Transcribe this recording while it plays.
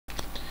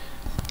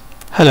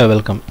Hello,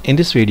 welcome. In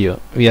this video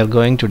we are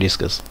going to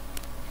discuss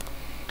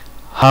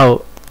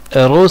how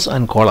rows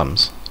and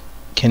columns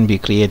can be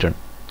created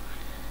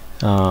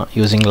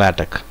using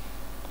LATEX.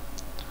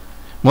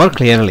 More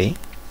clearly,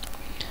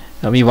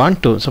 we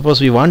want to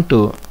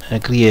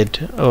create,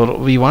 or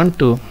we want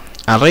to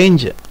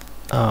arrange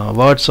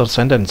words or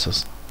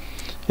sentences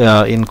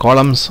in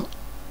columns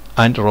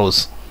and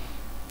rows.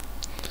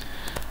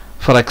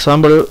 For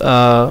example,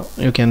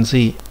 you can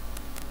see,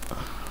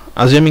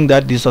 assuming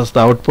that this is the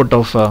output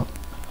of a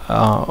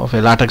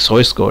LATEX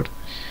source code,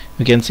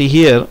 you can see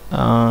here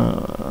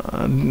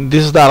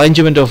this is the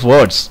arrangement of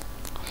words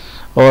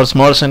or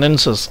small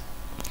sentences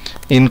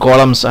in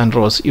columns and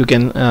rows. You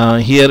can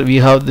here we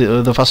have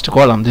the first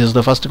column. This is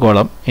the first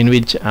column in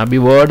which AB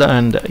word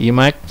and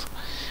Emacs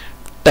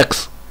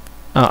text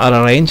are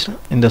arranged.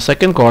 In the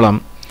second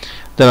column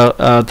there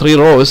are 3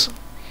 rows: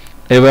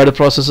 a word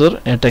processor,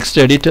 a text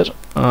editor,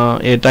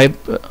 a type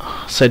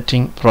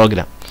setting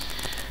program.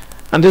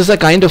 And this is a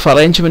kind of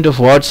arrangement of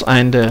words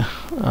and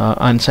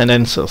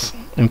sentences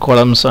in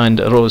columns and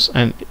rows.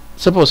 And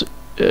suppose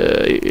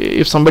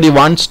if somebody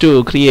wants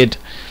to create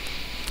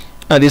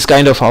this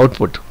kind of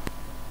output,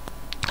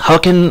 how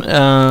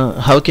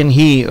can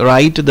he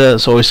write the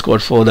source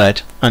code for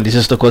that? And this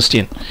is the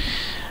question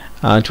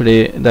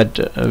today that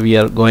we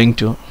are going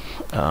to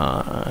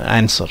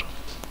answer.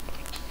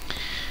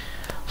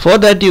 For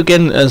that, you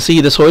can see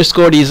the source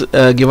code is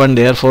given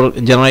there for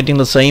generating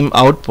the same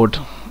output.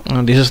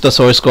 This is the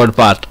source code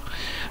part.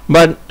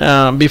 But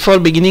before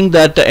beginning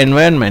that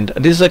environment,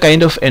 this is a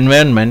kind of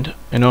environment,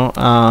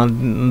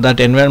 that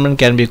environment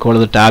can be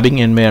called the tabbing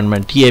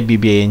environment,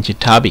 TABBING,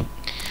 tabbing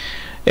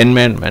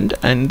environment.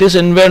 And this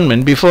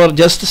environment, before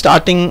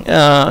starting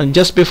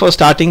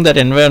that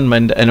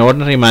environment, an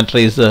ordinary matter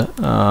is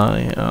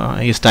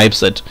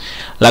typeset.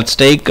 Let's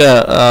take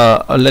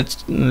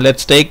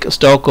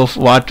stock of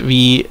what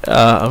we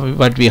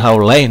have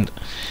learned.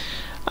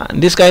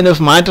 This kind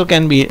of matter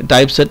can be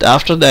typeset.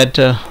 After that,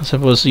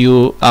 suppose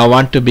you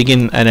want to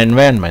begin an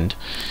environment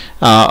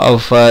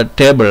of a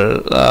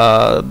table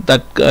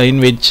that in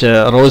which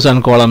rows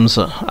and columns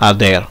are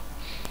there.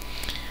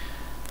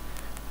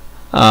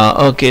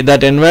 Okay,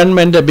 that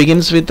environment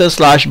begins with a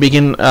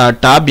 /begin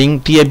tabbing,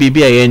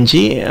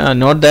 TABBING.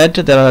 Note that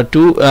there are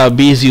 2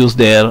 B's used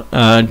there.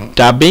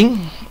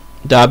 Tabbing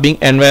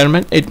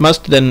environment. It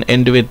must then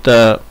end with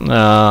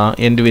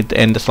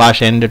end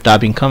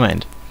tabbing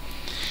command.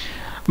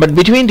 But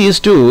between these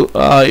two,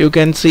 you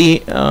can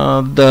see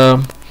there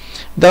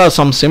are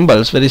some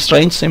symbols, very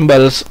strange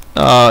symbols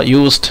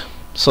used.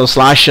 So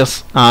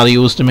slashes are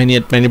used at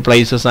many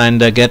places,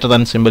 and greater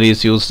than symbol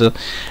is used.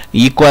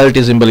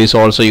 Equality symbol is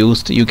also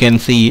used. You can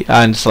see,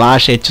 and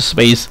 /h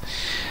space,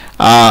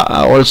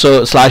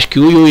 also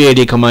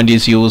 /QUAD command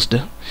is used.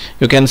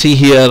 You can see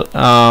here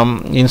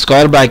in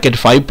square bracket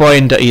 5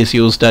 point is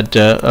used at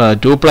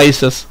 2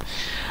 places.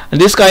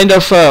 And this kind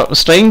of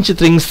strange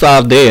things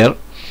are there.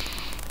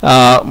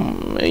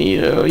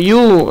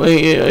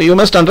 You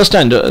must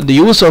understand the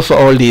use of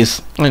all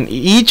these, and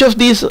each of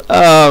these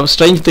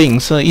strange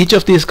things, each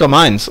of these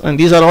commands, and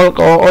these are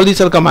all these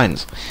are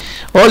commands.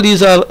 All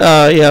these are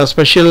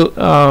specially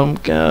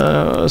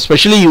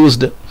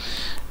used,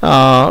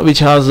 which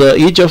has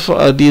each of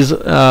these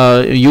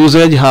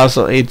usage has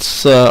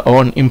its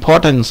own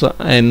importance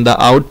in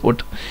the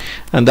output,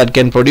 and that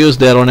can produce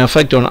their own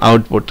effect on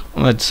output.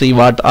 Let's see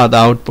what are the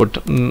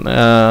output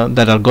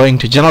that are going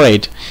to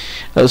generate.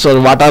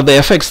 So what are the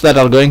effects that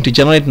are going to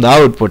generate in the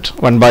output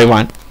one by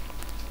one.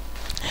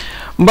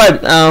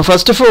 But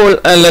first of all,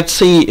 let's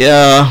see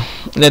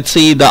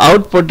the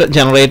output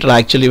generator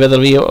actually,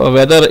 whether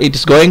it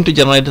is going to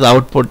generate the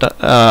output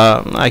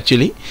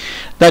actually,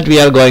 that we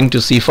are going to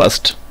see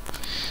first.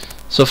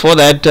 So for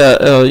that,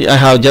 I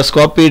have just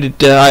copied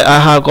it. I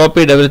have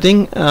copied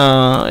everything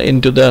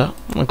into the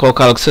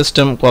CoCalc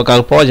system,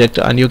 CoCalc project,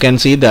 and you can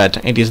see that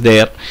it is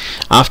there.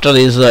 After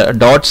these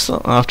dots,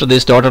 after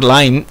this dotted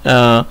line,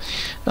 I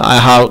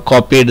have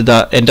copied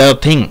the entire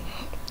thing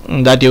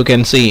that you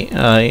can see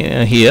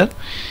here.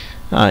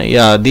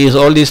 Yeah,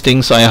 all these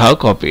things I have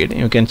copied.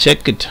 You can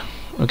check it.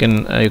 You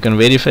can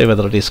verify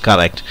whether it is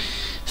correct.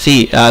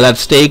 See,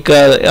 let's take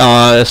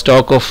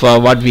stock of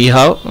what we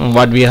have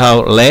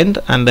learned,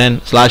 and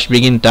then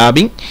 /begin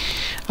tabbing.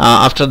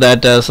 After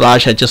that,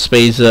 /h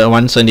space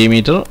 1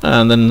 centimeter,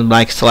 and then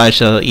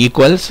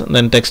 /equals,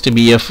 then text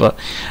BF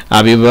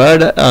AB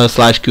word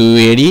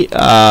 /QAD,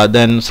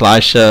 then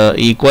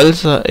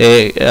 /equals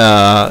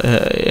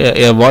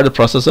a word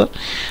processor,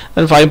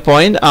 and 5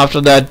 point.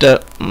 After that,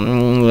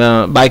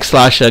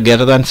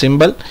 greater than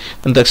symbol,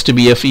 then text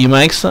BF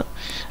Emacs,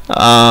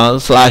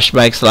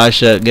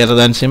 // greater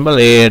than symbol,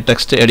 a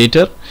text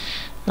editor.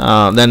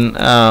 Then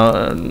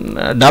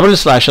double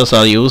slashes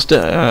are used.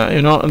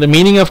 The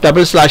meaning of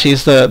double slash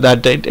is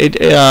that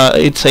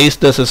it says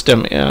the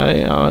system,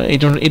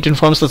 it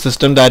informs the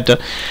system that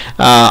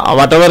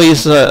whatever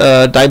is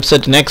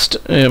typeset next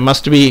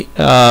must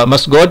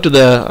go to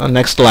the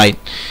next line.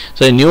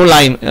 So a new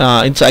line,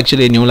 it's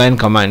actually a new line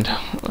command.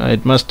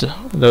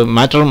 The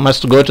matter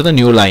must go to the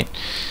new line.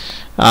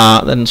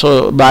 then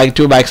so back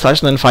 2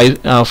 backslash, then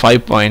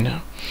 5 point.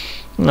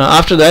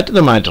 After that,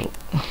 the matter,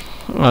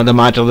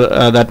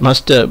 that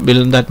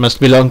must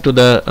belong to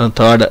the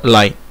third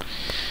line.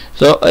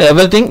 So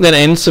everything then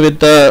ends with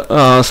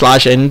the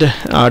slash end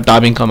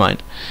tabbing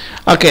command.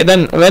 Okay,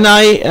 then when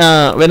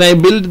I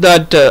build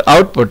that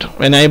output,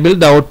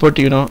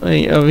 you know,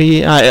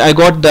 I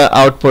got the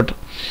output.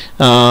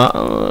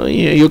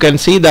 You can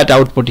see that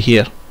output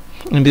here,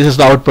 and this is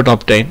the output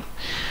obtained.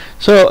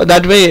 So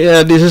that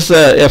way, this is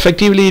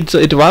effectively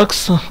it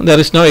works. There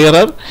is no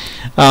error.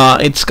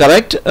 It's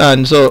correct,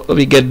 and so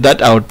we get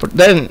that output.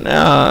 Then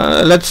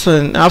let's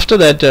after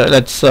that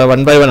let's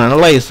one by one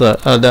analyze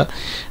the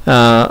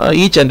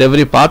each and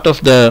every part of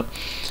the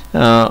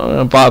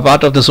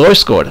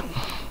source code.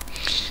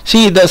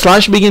 See, the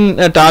slash begin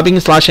tabbing,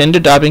 slash end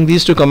tabbing,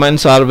 these two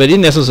commands are very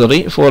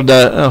necessary for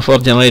the for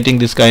generating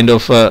this kind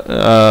of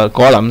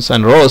columns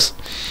and rows.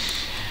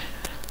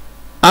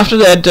 After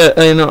that,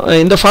 you know,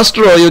 in the first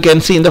row, you can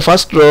see in the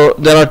first row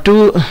there are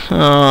two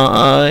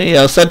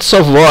sets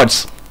of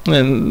words,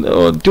 and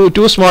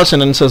two small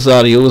sentences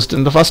are used.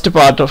 In the first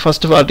part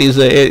is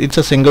it's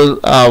a single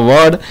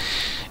word,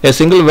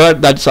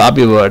 that's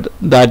abi word.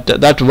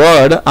 That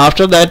word,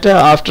 after that,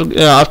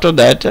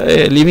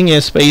 leaving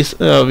a space,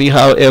 we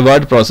have a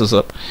word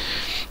processor.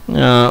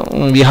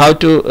 We have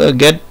to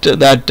get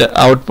that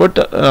output,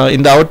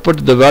 in the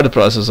output the word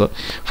processor.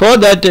 For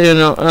that, you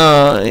know,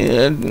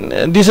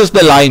 this is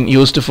the line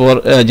used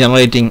for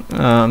generating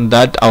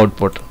that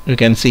output. You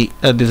can see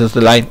this is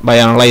the line. By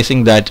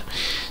analyzing that,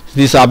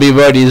 this abi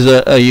word is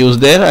used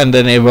there, and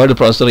then a word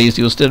processor is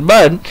used there.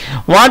 But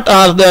what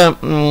are the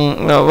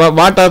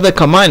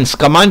commands,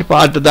 command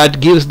part that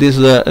gives this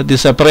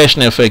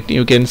separation effect?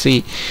 You can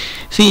see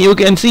you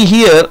can see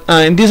here,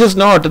 and this is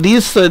not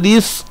these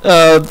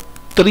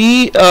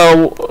three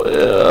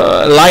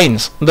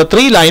lines. The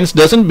three lines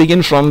doesn't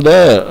begin from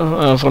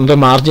the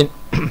margin.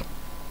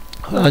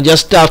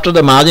 Just after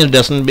the margin, it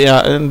doesn't be,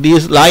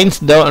 these lines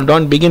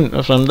don't begin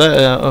from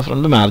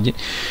the margin.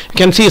 You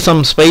can see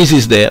some space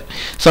is there,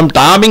 some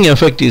tabbing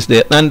effect is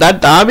there, and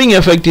that tabbing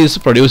effect is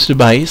produced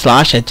by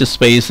slash h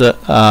space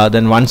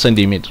then 1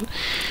 centimeter.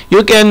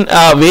 You can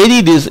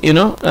vary this, you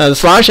know,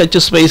 slash h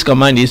space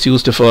command is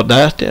used for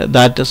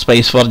that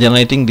space, for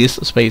generating this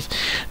space.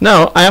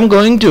 Now I am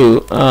going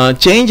to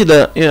change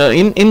the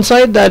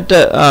inside that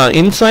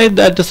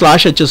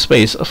slash h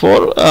space,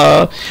 for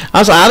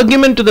as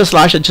argument to the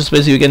slash h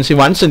space, you can see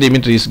 1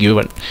 centimeter is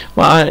given.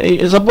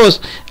 Suppose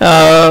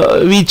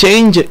we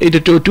change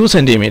it to 2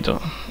 centimeter.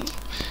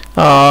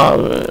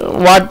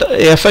 What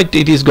effect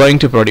it is going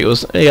to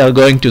produce, you are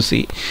going to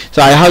see.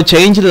 So I have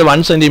changed the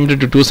 1 centimeter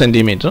to 2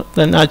 centimeter.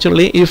 Then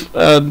naturally, if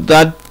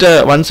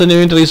that 1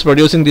 centimeter is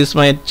producing this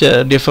much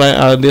tabbing,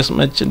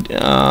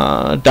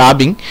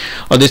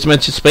 or this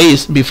much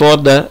space before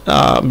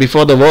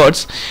the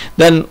words,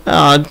 then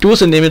 2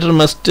 centimeter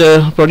must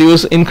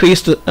produce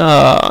increased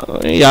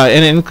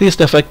an increased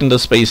effect in the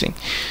spacing.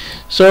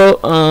 So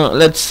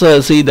let's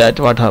see that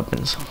what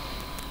happens.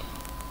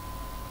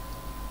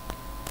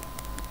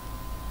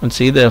 And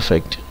see the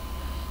effect.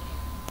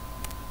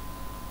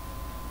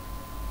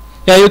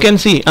 Yeah, you can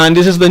see, and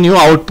this is the new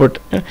output.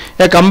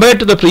 Compared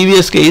to the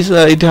previous case,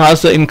 it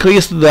has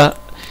increased the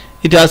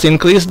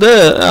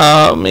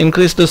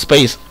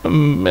space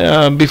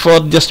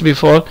before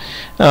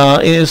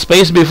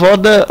space before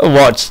the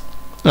words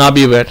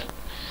abi word.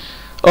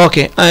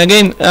 Okay,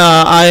 again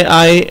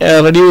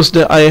I reduced.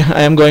 I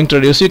am going to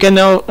reduce. You can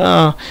now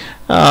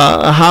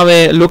have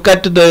a look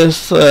at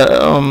this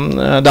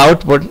the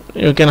output.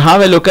 You can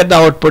have a look at the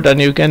output,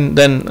 and you can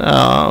then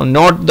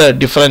note the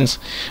difference,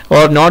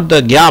 or note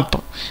the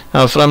gap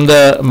from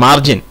the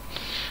margin.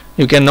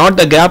 You can note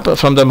the gap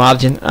from the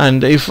margin,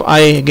 and if I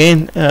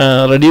again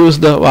reduce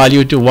the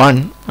value to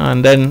 1,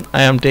 and then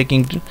I am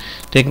taking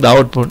the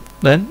output,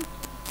 then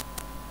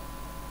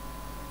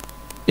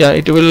yeah,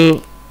 it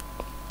will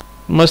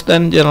must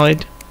then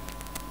generate.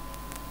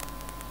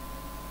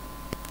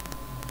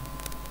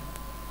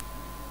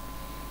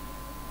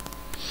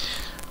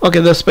 Okay,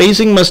 the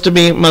spacing must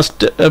be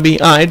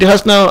it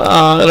has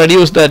now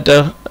reduced that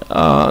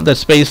that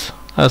space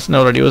has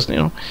now reduced, you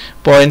know,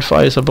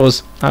 0.5.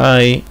 Suppose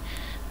I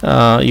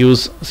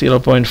use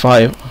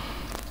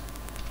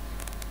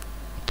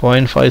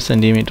 0.5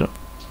 centimeter.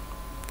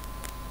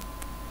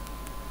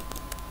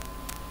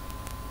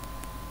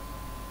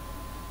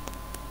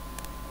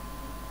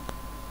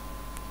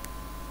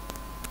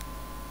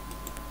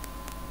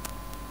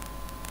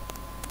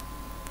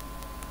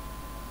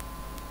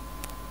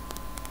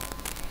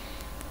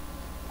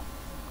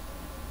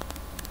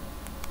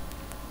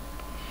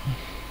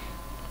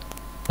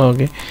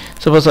 Okay,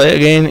 suppose I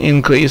again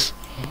increase.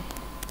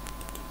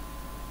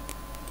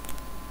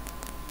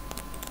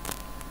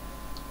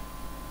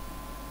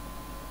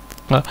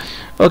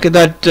 Okay,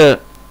 that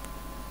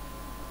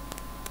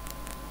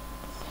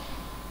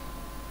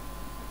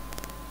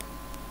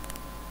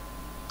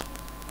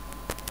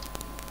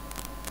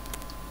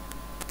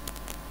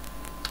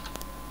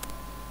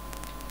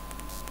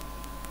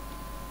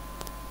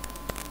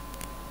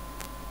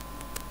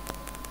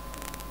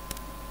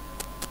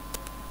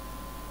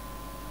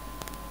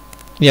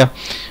Yeah,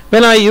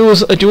 when I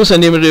use 2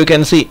 centimeter, you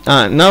can see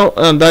now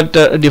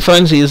that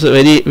difference is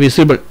very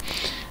visible.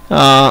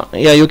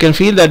 Yeah, you can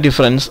feel that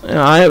difference.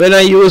 When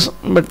I use,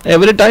 but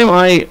every time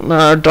I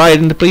tried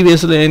in the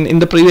previous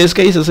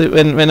cases,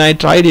 when I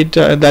tried it,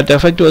 that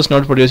effect was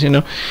not produced.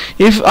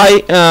 If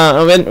I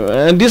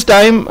when this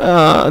time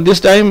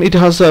it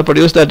has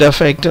produced that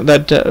effect,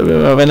 that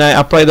when I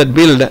apply that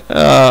build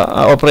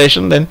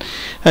operation, then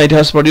it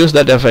has produced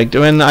that effect.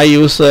 When I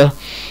use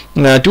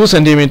 2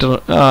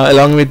 centimeter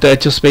along with the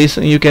H space,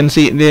 you can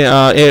see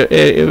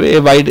a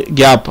wide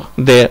gap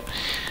there.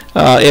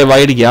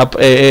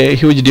 A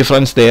huge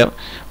difference there.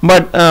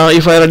 But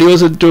if I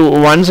reduce it to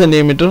 1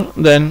 centimeter,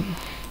 then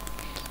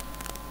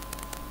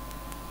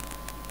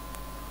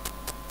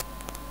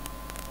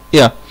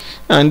yeah,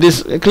 and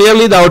this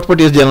clearly the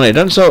output is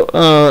generated. So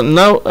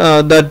now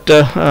that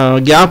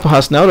gap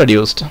has now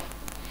reduced.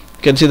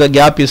 You can see the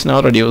gap is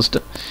now reduced.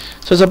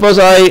 So suppose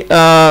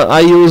I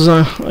use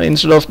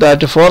instead of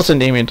that 4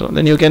 centimeter,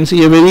 then you can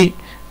see a very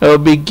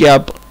big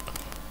gap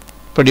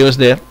produced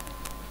there.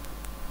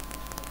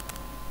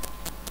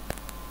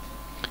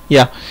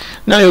 Yeah,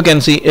 now you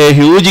can see a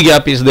huge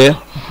gap is there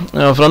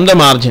from the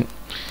margin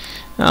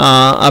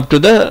up to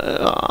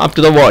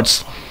the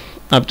words,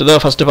 up to the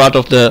first part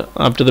of the,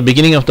 up to the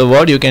beginning of the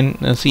word. You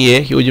can see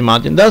a huge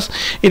margin. Thus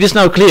it is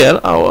now clear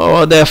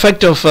the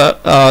effect of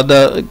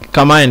the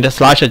command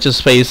 /h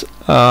space,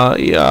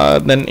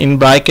 then in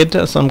bracket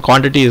some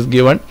quantity is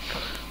given,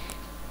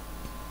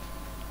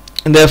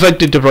 and the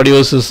effect it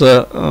produces,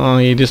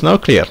 it is now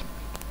clear.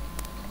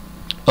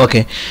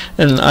 Okay,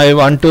 and I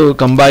want to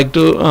come back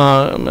to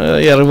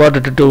revert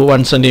it to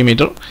 1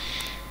 centimeter.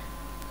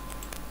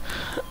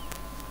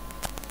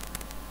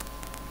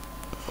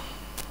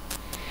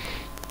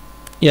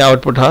 Yeah,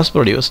 output has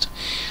produced.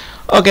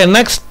 Okay,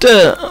 next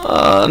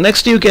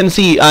you can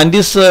see, and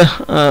this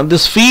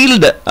this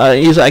field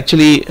is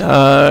actually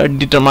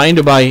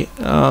determined by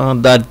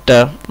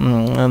that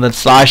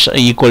slash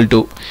equal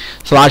to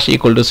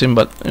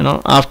symbol.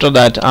 After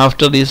that,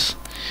 after this,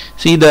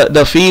 see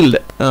the field,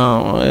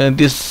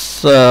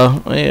 this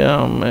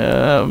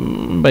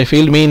by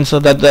field means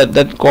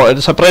that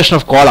separation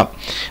of column.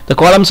 The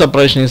column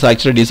separation is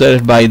actually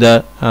decided by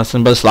the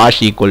symbol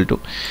slash equal to.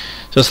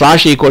 So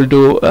slash equal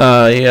to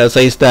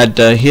says that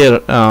here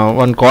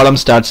one column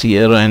starts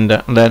here, and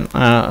then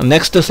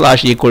next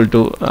slash equal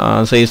to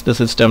says the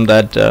system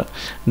that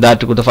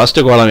the first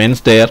column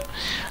ends there,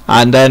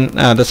 and then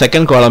the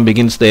second column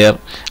begins there,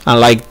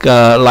 like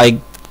that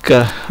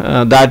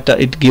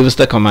it gives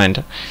the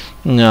command.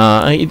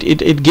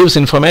 It gives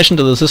information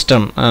to the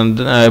system and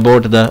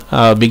about the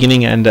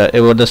beginning and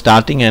about the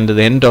starting and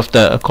the end of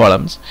the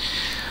columns.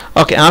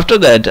 Okay, after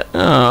that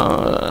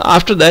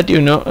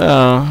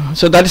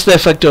so that is the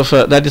effect of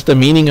that is the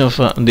meaning of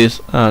this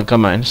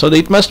command. So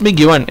it must be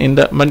given in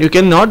the, but you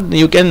can note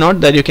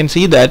that you can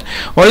see that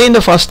only in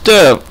the first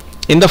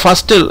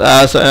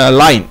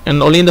line,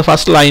 and only in the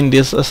first line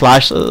this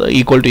slash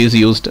equal to is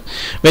used.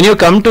 When you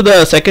come to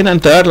the second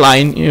and third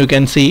line, you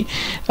can see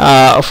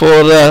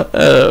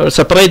for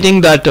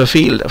separating that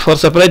field, for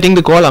separating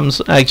the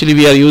columns, actually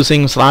we are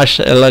using slash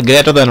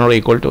greater than or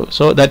equal to.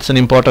 So that's an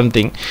important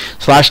thing.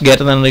 Slash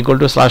greater than or equal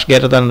to, slash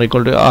greater than or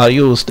equal to are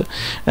used.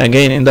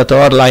 Again in the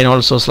third line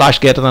also slash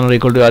greater than or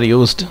equal to are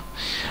used.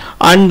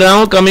 And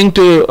now coming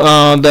to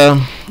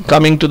the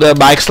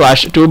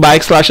backslash, 2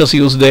 backslashes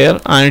used there,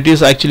 and it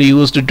is actually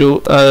used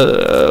to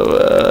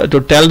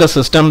tell the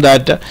system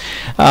that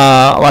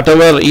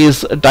whatever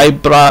is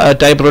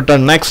type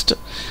written next,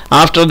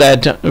 after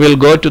that will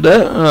go to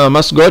the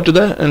must go to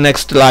the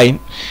next line.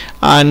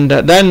 And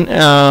then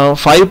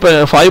 5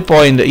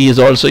 point is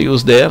also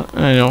used there.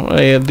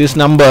 This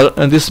number,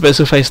 this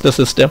specifies the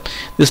system.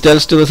 This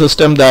tells to the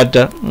system that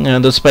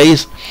the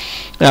space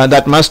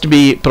that must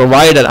be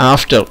provided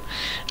after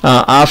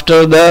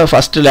the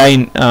first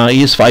line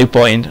is 5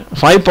 point.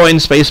 5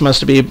 point space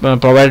must be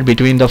provided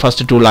between the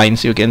first 2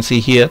 lines. You can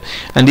see here,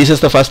 and this is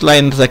the first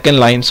line and the second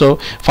line. So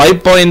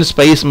 5 point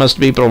space must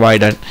be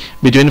provided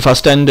between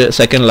first and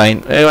second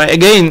line.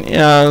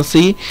 Again,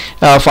 see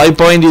 5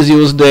 point is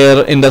used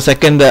there in the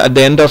second, at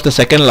the end of the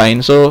second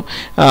line. So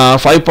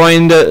 5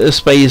 point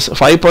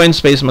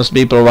space must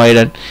be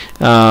provided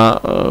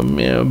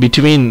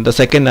between the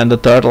second and the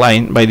third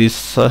line by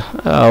this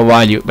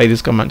value, by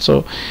this command.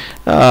 So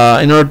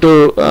in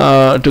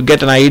order to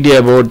get an idea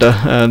about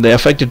the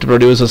effect it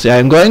produces, I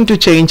am going to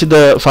change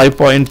the 5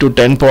 point to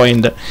 10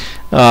 point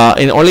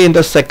only in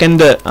the second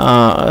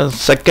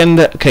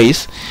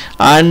case,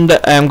 and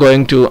I am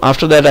going to,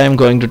 after that I am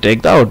going to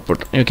take the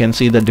output. You can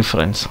see the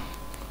difference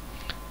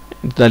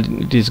that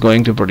it is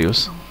going to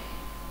produce.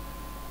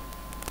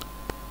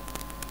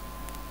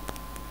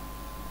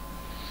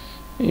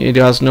 It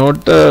has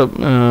not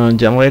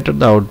generated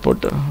the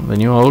output, the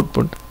new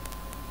output.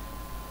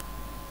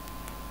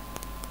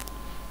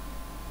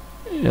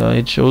 Yeah,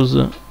 it shows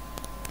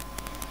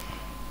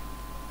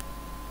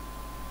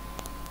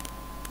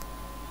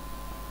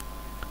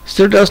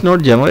still does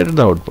not generate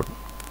the output.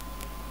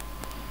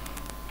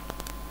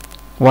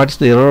 What's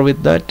the error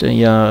with that?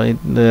 Yeah,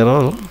 the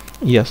error,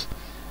 yes,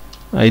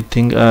 I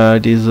think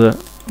it is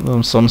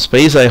some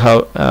space I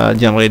have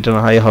generated.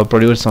 I have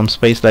produced some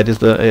space. That is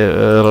the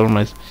error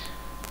message.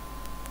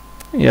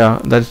 Yeah,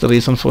 that's the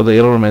reason for the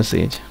error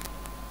message.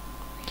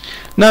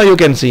 Now you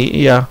can see,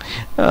 yeah,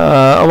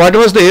 what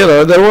was the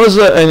error? There was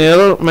an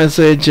error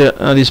message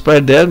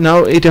displayed there.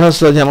 Now it has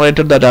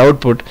generated that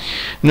output.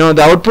 No,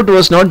 the output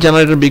was not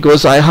generated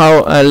because I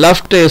have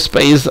left a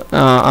space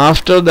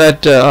after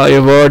that a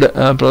word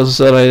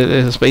processor.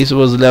 A space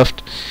was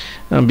left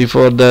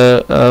before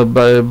the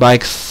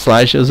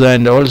backslashes,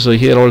 and also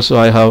here also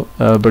I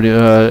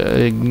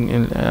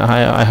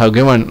have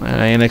given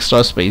an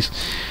extra space.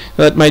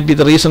 That might be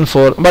the reason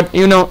for, but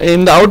you know,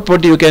 in the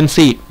output you can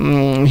see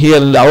here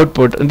in the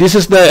output, this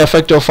is the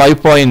effect of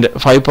 5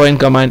 point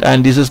command,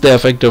 and this is the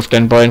effect of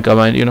 10 point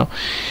command. You know,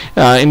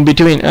 in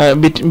between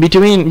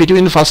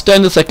between first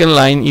and the second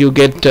line you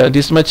get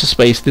this much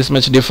space, this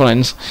much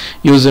difference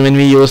when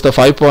we use the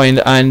 5 point,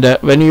 and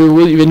when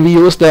we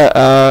use the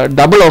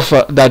double of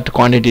that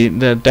quantity,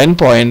 the 10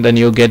 point, then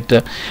you get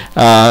the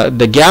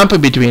gap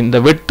between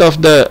the width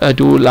of the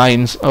two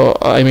lines,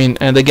 I mean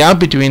the gap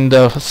between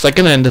the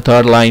second and the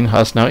third line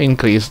has now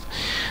increased.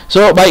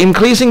 So by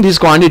increasing this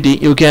quantity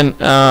you can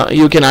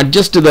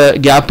adjust the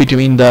gap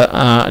between the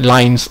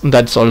lines.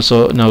 That's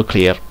also now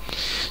clear.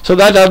 So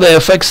that are the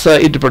effects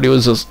it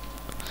produces.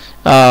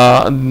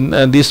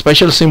 These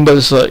special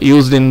symbols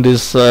used in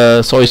this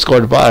source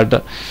code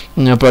part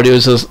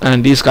produces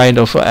and these kind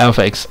of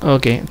effects.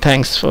 Okay,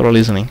 thanks for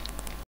listening.